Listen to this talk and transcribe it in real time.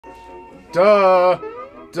Duh!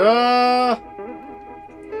 Duh!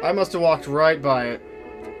 I must have walked right by it.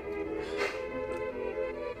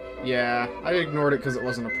 Yeah, I ignored it because it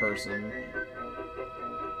wasn't a person.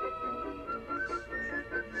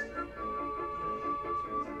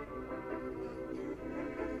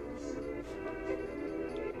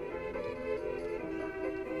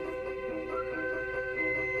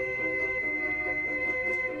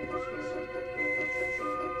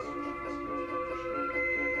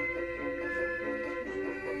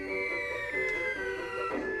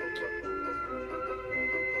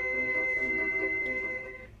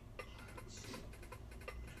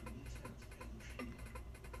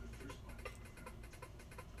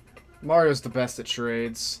 Mario's the best at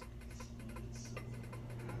charades.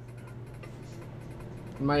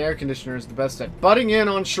 My air conditioner is the best at butting in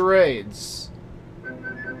on charades.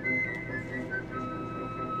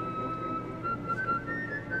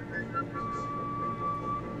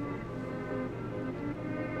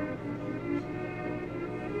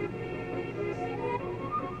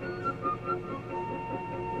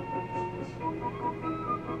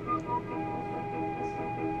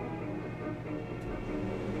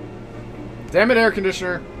 Damn it, air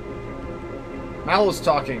conditioner. Mallow's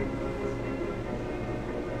talking.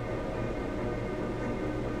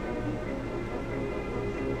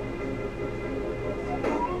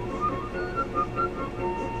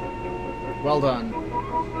 Well done.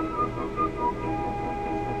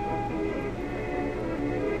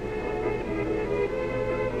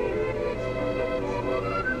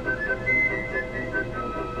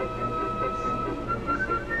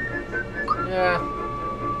 Yeah.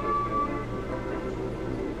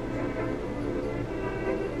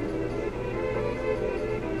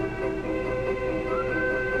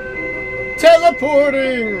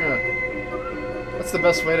 Teleporting! That's the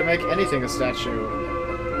best way to make anything a statue.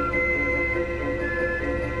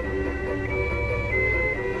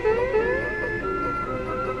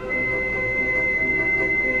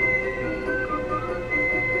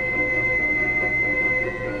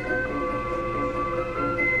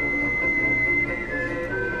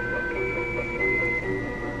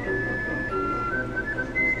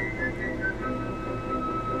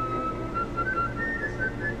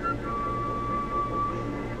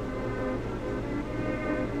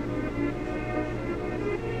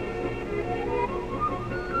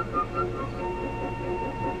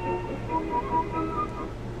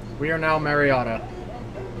 We are now Mariota.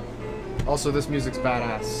 Also, this music's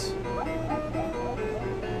badass.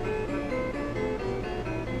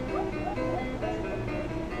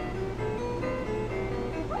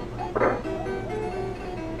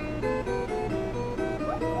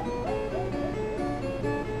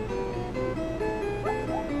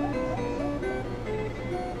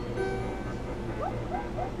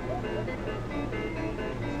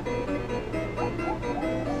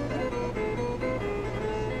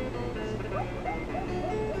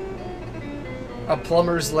 A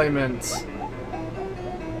plumber's lament.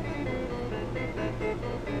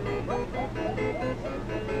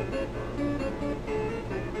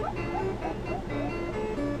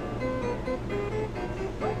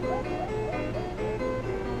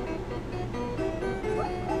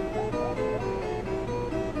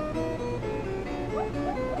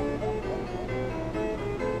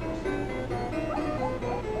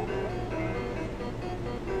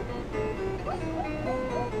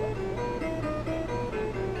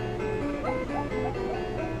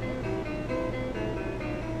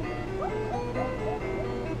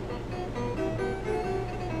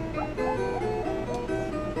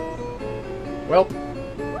 Welp.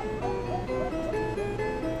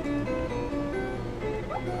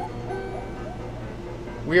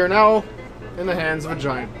 We are now in the hands of a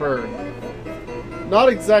giant bird. Not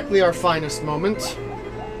exactly our finest moment,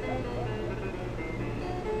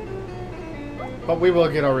 but we will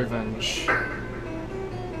get our revenge.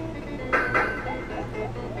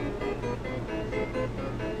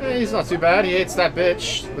 Hey, he's not too bad. He hates that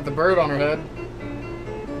bitch with the bird on her head.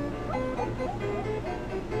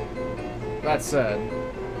 That said,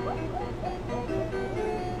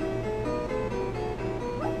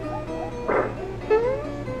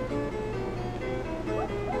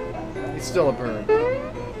 he's still a bird.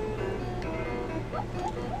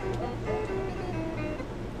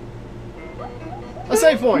 A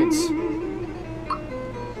save point!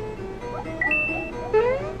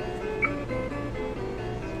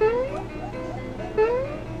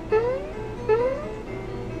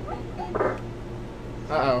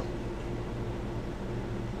 Uh-oh.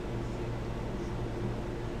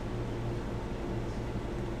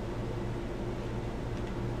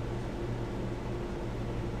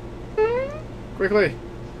 Quickly!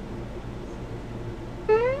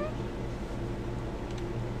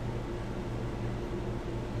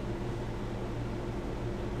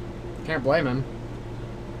 Can't blame him.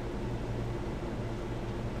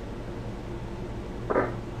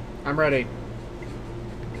 I'm ready.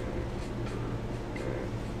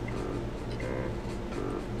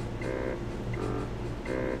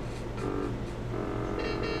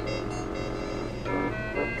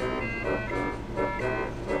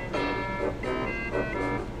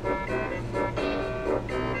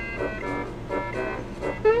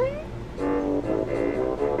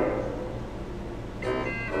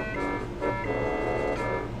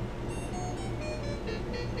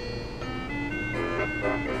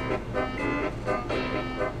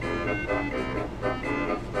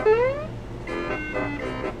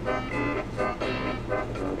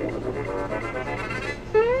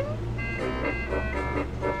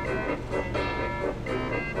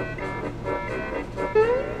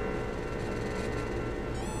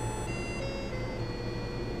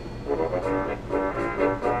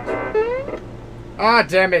 Ah,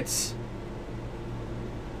 damn it!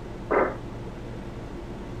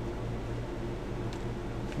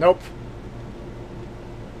 Nope.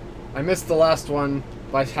 I missed the last one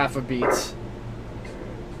by half a beat. It's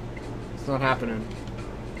not happening.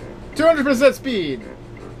 200% speed!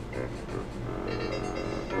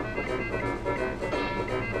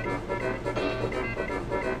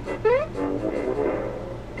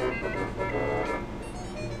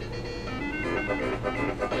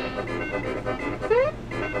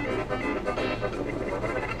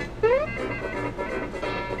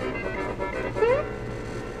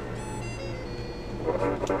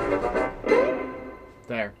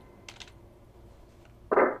 There.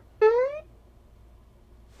 That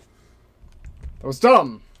was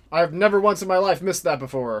dumb. I've never once in my life missed that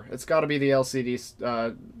before. It's gotta be the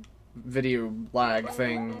LCD video lag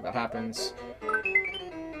thing that happens.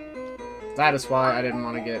 That is why I didn't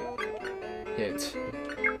want to get hit.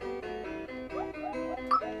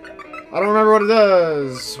 I don't remember what it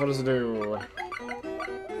does. What does it do?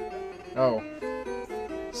 Oh.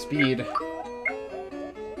 Speed. I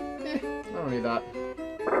don't need that.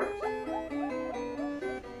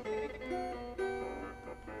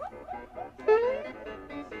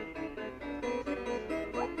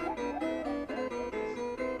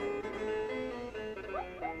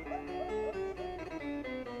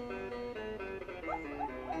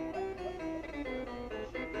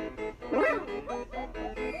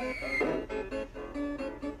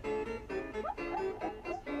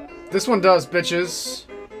 This one does, bitches.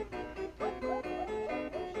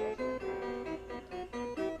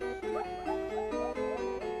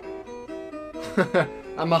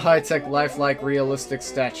 I'm a high-tech, lifelike, realistic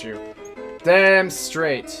statue. Damn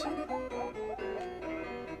straight.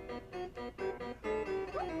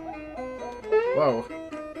 Whoa.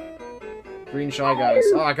 Green Shy Guys.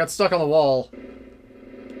 Oh, I got stuck on the wall.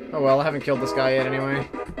 Oh well, I haven't killed this guy yet anyway.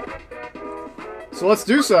 So let's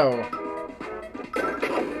do so.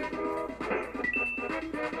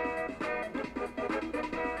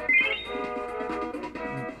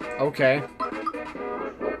 Okay.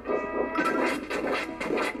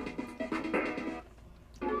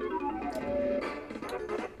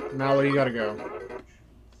 Mallow, you gotta go.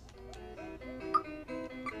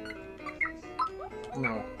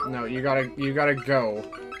 No, no, you gotta go.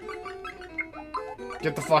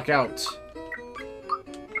 Get the fuck out.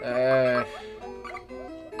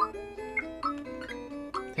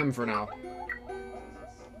 Him for now.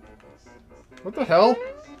 What the hell?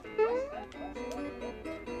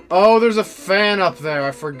 Oh, there's a fan up there.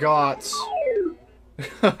 I forgot.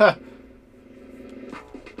 Not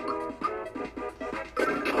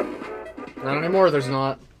anymore, there's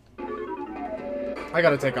not. I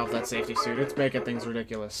gotta take off that safety suit. It's making things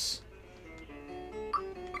ridiculous.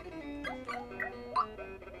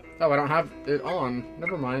 Oh, I don't have it on.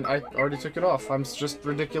 Never mind. I already took it off. I'm just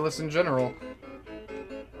ridiculous in general.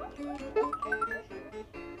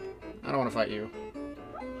 I don't want to fight you.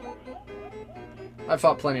 I've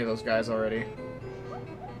fought plenty of those guys already.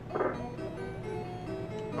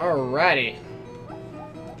 Alrighty.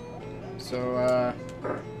 So,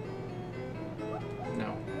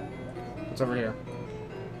 no. What's over here?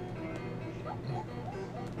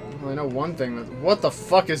 Well, I know one thing that... What the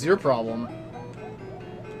fuck is your problem?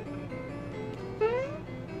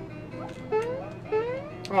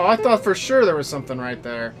 Oh, I thought for sure there was something right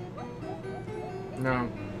there. No.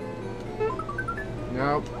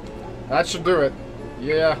 Nope. That should do it.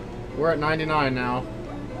 Yeah, we're at 99 now.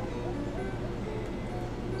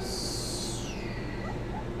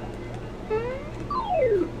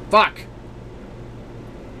 Fuck!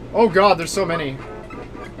 Oh god, there's so many.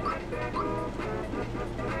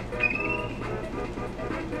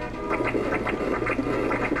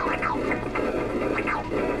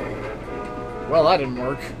 Well, that didn't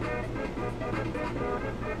work.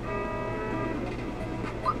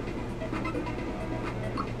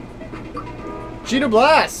 Cheetah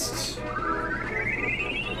Blast!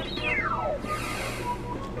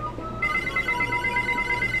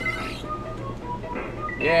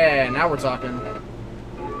 Yeah, now we're talking.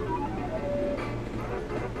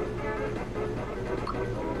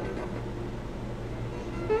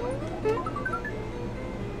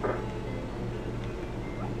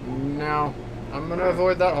 Now, I'm gonna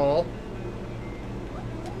avoid that hole.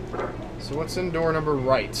 So what's in door number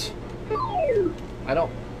right? I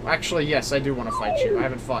don't... Actually, yes, I do want to fight you. I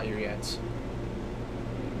haven't fought you yet.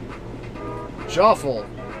 Joffle!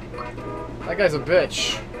 That guy's a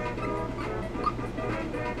bitch.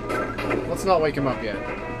 Let's not wake him up yet.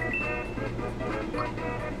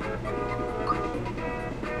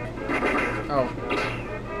 Oh.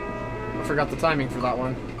 I forgot the timing for that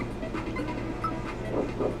one.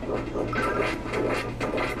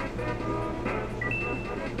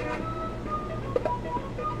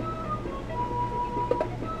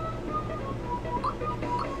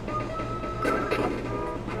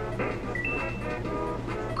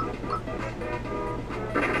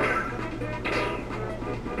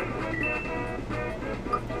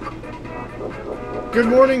 Good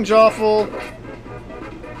morning, Joffle!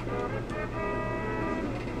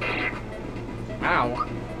 Ow.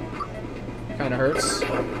 Kinda hurts.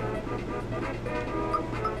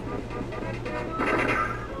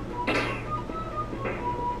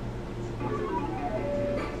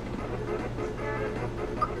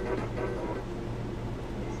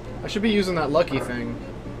 I should be using that lucky thing.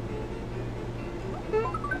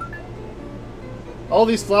 All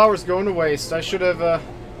these flowers going to waste. I should have,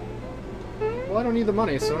 Well, I don't need the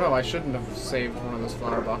money, so no, I shouldn't have saved one of those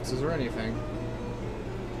flower boxes or anything.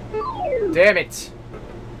 Damn it!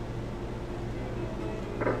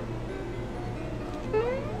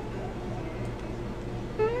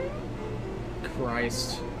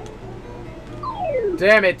 Christ.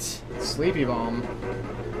 Damn it! Sleepy Bomb.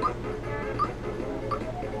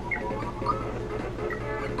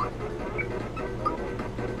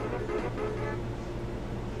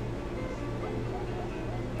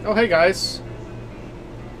 Oh, hey guys.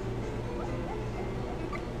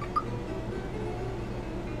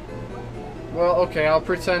 Well, okay, I'll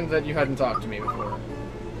pretend that you hadn't talked to me before.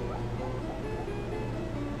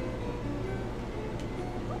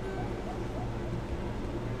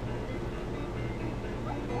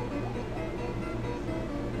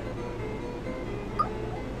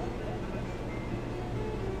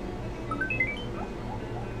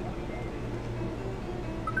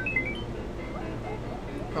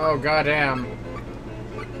 Oh, goddamn.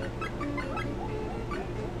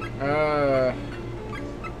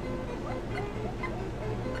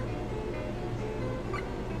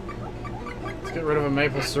 Let's get rid of a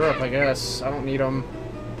maple syrup, I guess. I don't need them.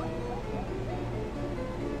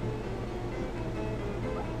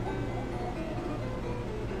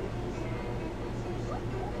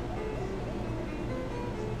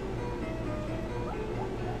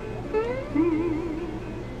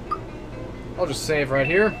 I'll just save right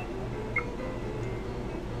here.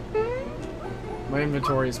 My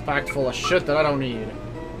inventory is packed full of shit that I don't need.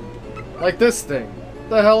 Like this thing. What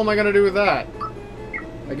the hell am I gonna do with that?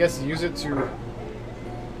 I guess use it to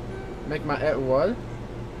make my what?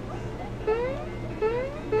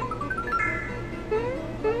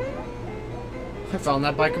 I found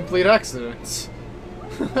that by complete accident.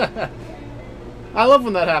 I love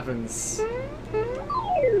when that happens.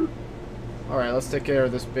 Alright, let's take care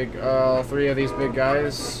of this big, three of these big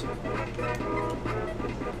guys.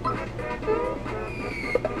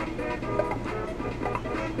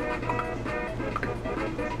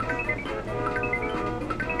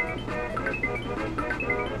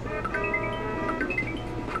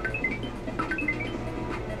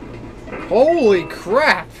 Holy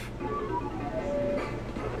crap!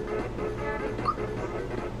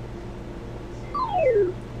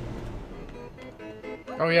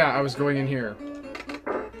 Oh yeah, I was going in here.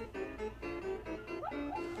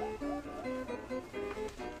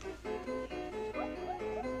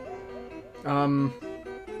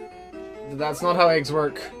 That's not how eggs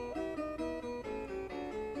work.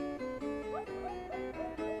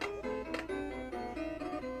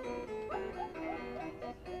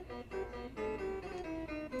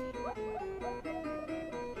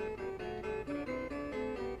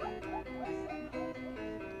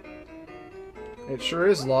 It sure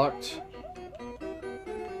is locked.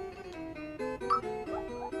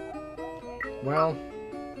 Well,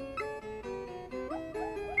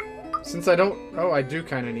 since I don't... Oh, I do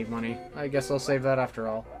kind of need money. I guess I'll save that after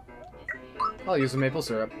all. I'll use the maple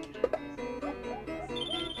syrup.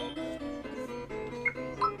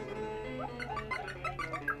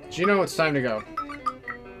 Gino, it's time to go.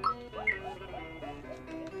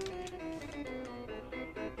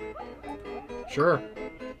 Sure.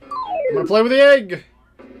 I'm gonna play with the egg!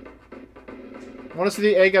 Want to see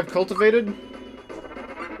the egg I've cultivated?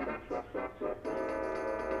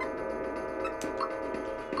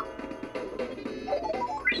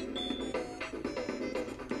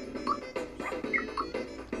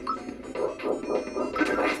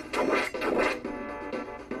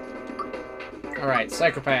 Alright,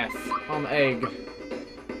 psychopath on the egg.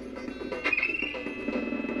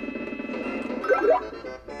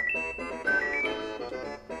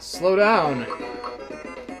 Slow down.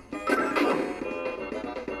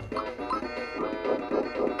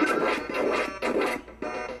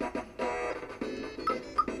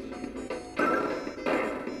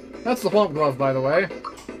 That's the Whomp Glove, by the way.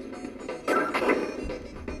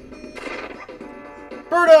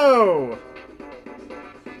 Birdo!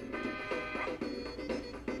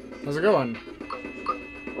 How's it going?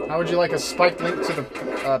 How would you like a spiked link to the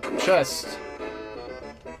chest?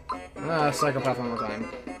 Psychopath one more time.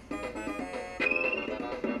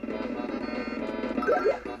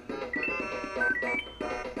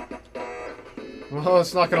 Well,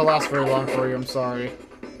 it's not gonna last very long for you, I'm sorry.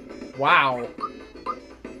 Wow.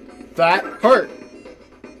 That hurt!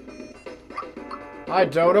 I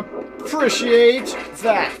don't appreciate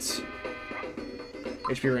that!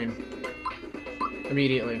 HP rain.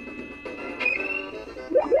 Immediately.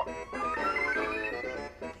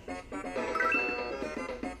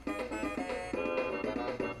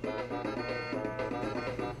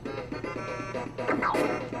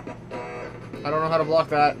 I don't know how to block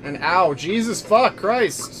that. And ow, Jesus fuck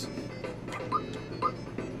Christ!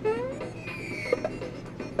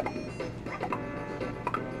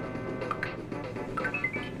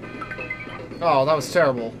 Oh, that was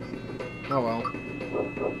terrible. Oh well.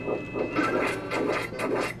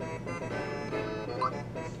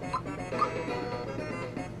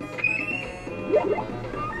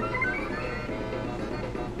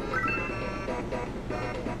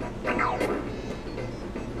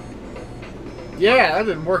 Yeah, that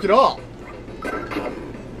didn't work at all.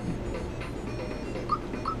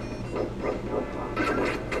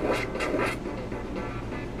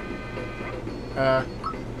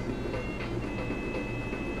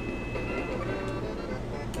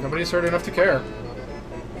 Nobody's hurt enough to care.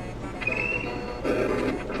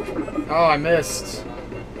 Oh, I missed.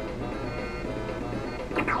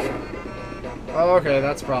 Oh, okay,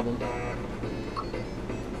 that's a problem.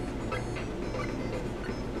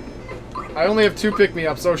 I only have 2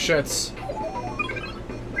 pick-me-ups, oh shits.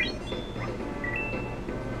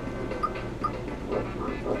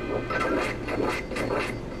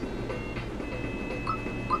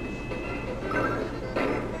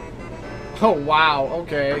 Oh wow,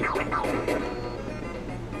 okay.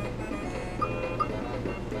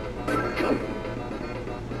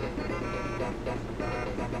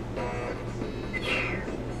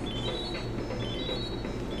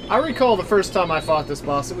 I recall the first time I fought this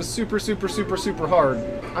boss, it was super hard.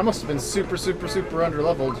 I must have been super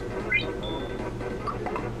underleveled.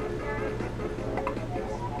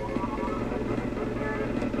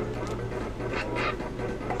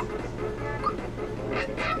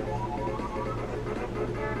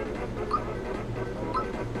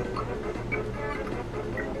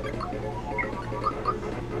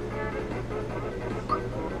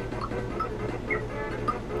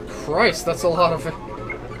 Christ, that's a lot of it.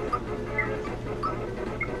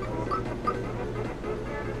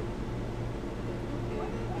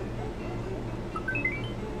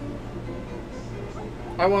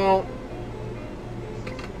 I won't.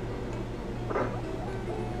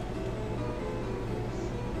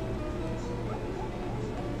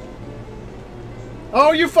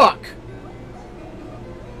 Oh, you fuck!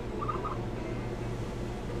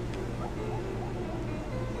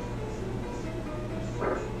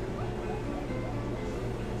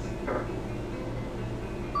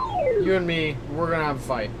 You and me, we're gonna have a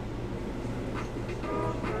fight.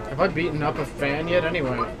 Have I beaten up a fan yet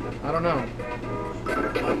anyway? I don't know.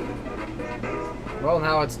 Well,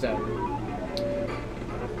 now it's dead.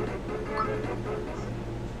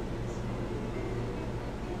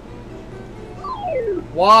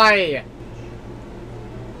 Why?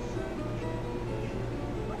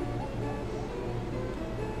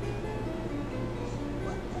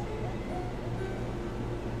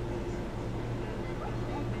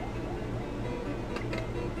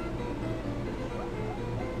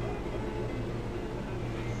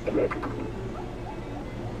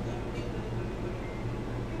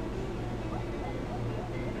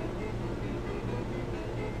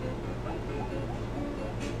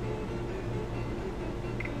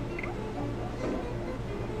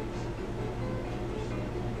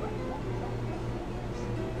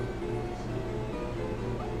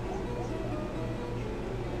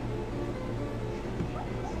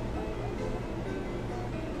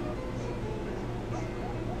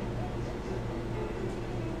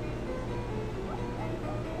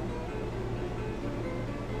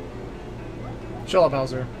 Chill up,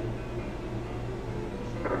 Hauser.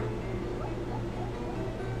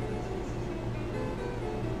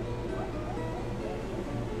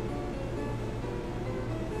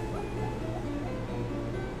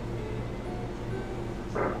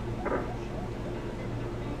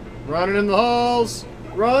 Running in the halls!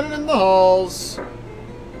 Running in the halls!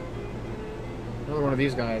 Another one of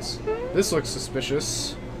these guys. This looks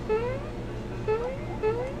suspicious.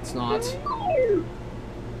 It's not.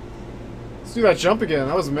 Let's do that jump again.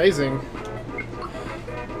 That was amazing.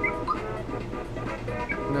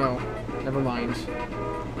 No. Never mind.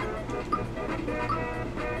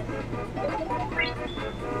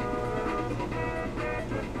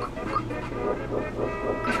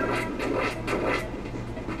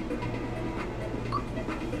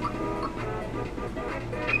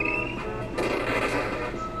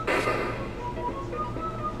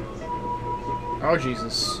 Oh,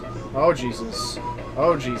 Jesus. Oh, Jesus.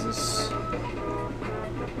 Oh, Jesus.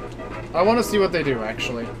 I want to see what they do,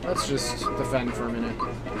 actually. Let's just defend for a minute.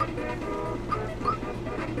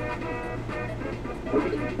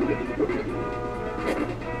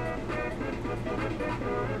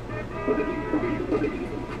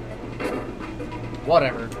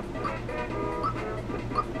 Whatever.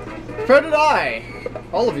 Prepare to die!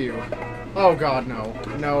 All of you. Oh, God, no.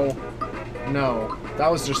 No. No.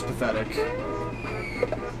 That was just pathetic.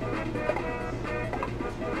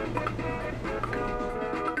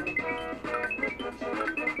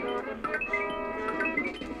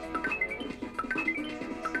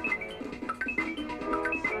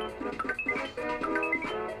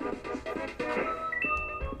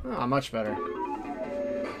 Ah, much better.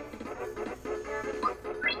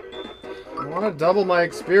 I want to double my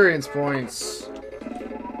experience points.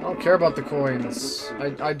 I don't care about the coins.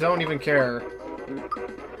 I don't even care.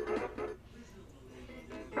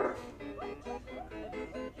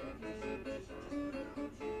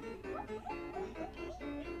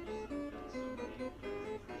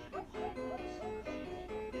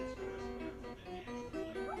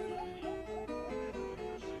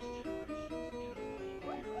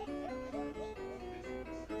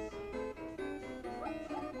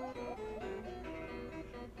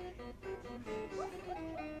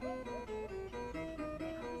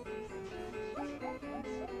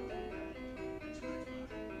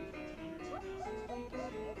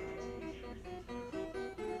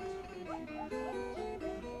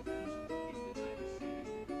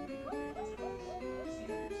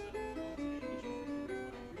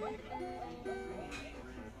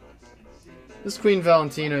 This Queen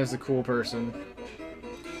Valentina is a cool person.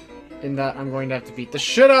 In that I'm going to have to beat the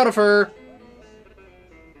shit out of her!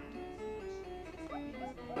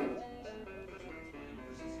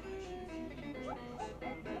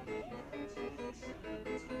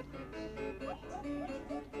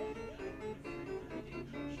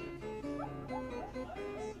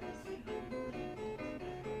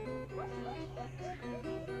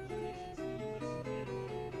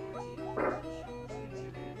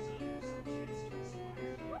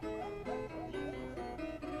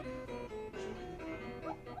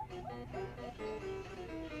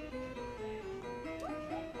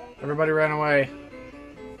 Everybody ran away.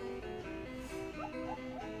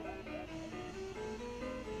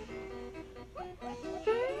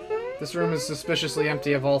 This room is suspiciously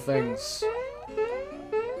empty of all things.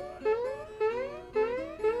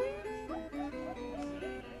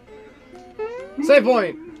 Save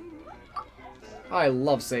point! I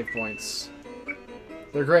love save points.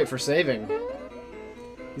 They're great for saving.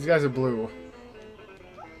 These guys are blue.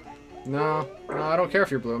 No, I don't care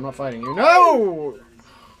if you're blue. I'm not fighting you. No!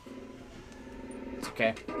 It's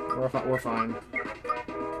okay. We're fine.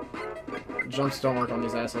 Jumps don't work on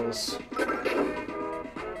these assholes.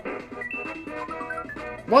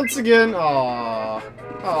 Once again, aww.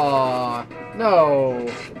 Aww. No.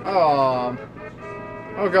 Aww.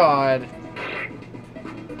 Oh god.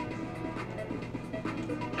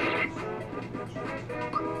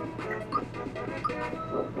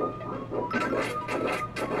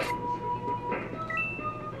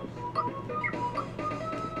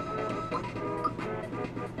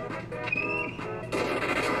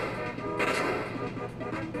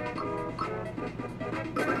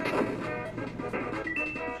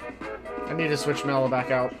 I need to switch Mello back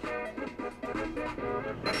out.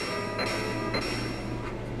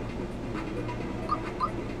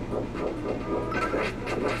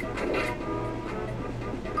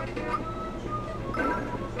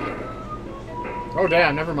 Oh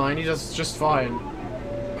damn, never mind. He does just fine.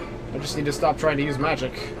 I just need to stop trying to use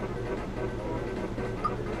magic.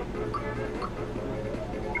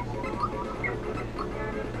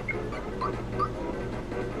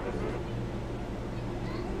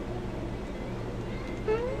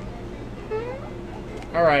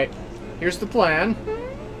 Alright. Here's the plan.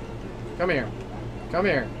 Come here. Come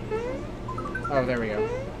here. Oh, there we go.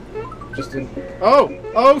 Just in... Oh!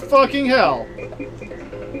 Oh, fucking hell!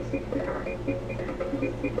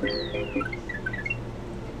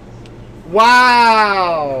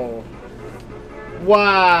 Wow!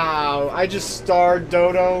 Wow! I just starred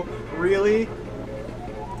Dodo? Really?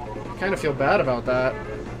 I kind of feel bad about that.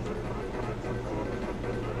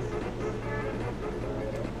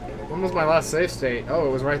 When was my last save state? Oh,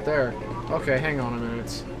 it was right there. Okay, hang on a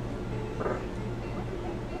minute.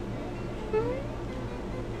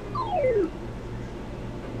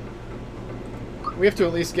 We have to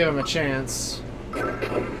at least give him a chance.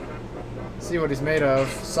 See what he's made of.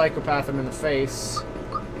 Psychopath him in the face.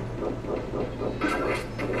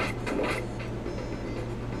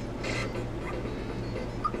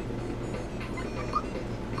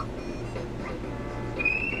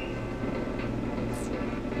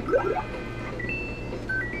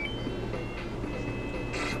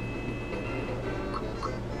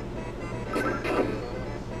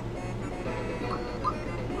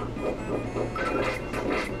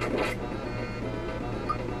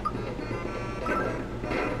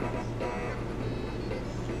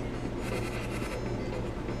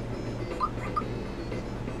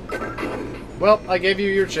 Well, I gave you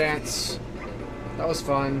your chance. That was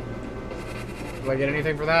fun. Do I get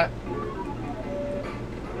anything for that?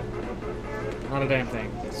 Not a damn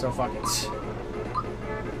thing. So fuck it.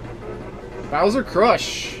 Bowser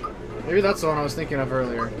Crush! Maybe that's the one I was thinking of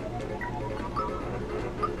earlier.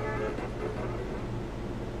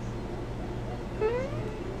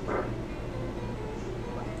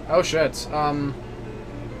 Oh shit.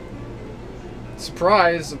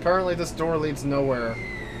 Surprise! Apparently this door leads nowhere.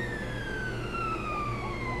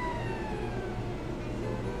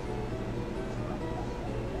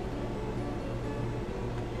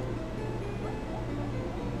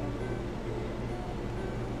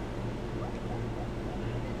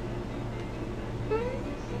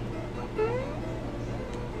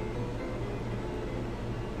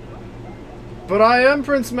 But I am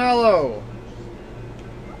Prince Mallow!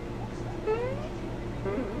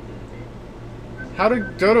 How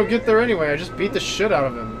did Dodo get there anyway? I just beat the shit out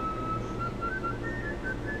of him.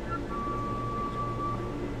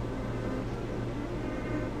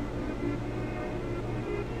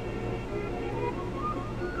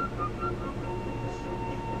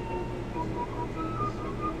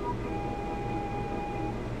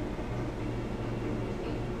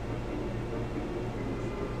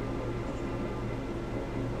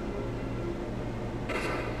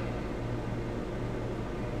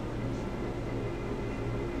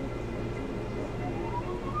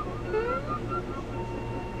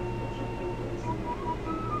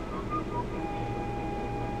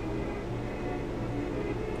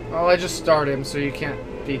 Well, I just started him, so you can't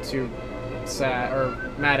be too sad or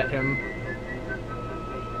mad at him.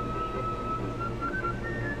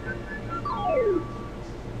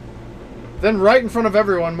 Then right in front of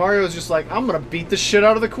everyone, Mario's just like, I'm gonna beat the shit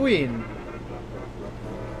out of the queen.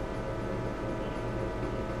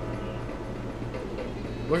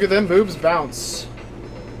 Look at them boobs bounce.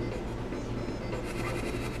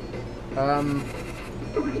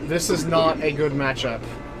 This is not a good matchup.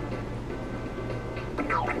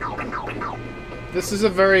 This is a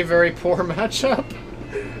very, very poor matchup,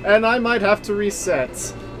 and I might have to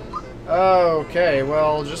reset. Okay,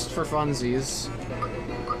 well, just for funsies.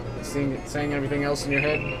 Saying everything else in your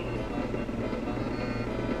head?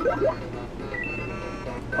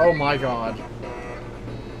 Oh my god.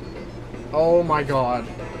 Oh my god.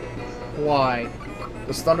 Why?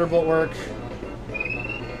 Does Thunderbolt work?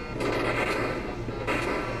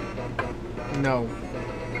 No.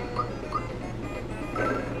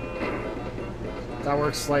 That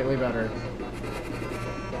works slightly better.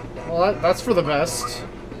 Well, that's for the best.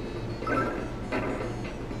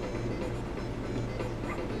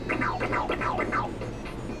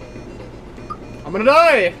 I'm gonna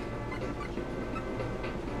die!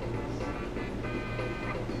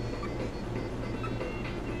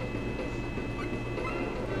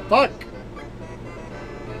 Fuck!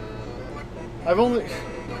 I've only...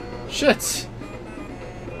 Shit!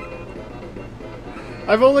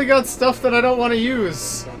 I've only got stuff that I don't want to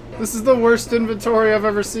use. This is the worst inventory I've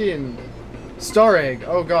ever seen. Star Egg.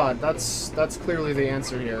 Oh god, that's clearly the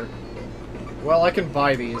answer here. Well, I can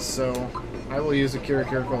buy these, so I will use a Kira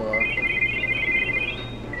Cola.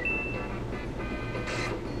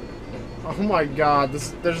 Oh my god,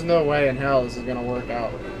 there's no way in hell this is gonna work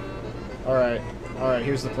out. Alright,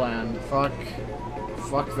 here's the plan.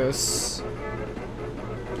 Fuck this.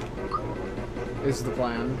 Is the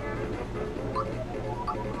plan.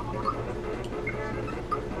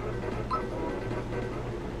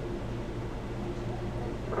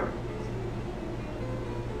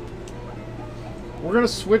 We're gonna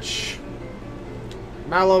switch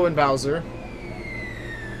Mallow and Bowser.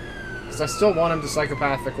 Because I still want him to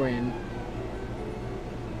psychopath the Queen.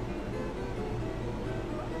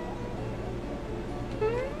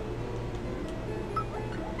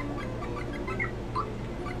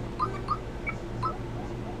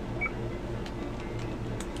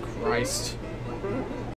 Christ.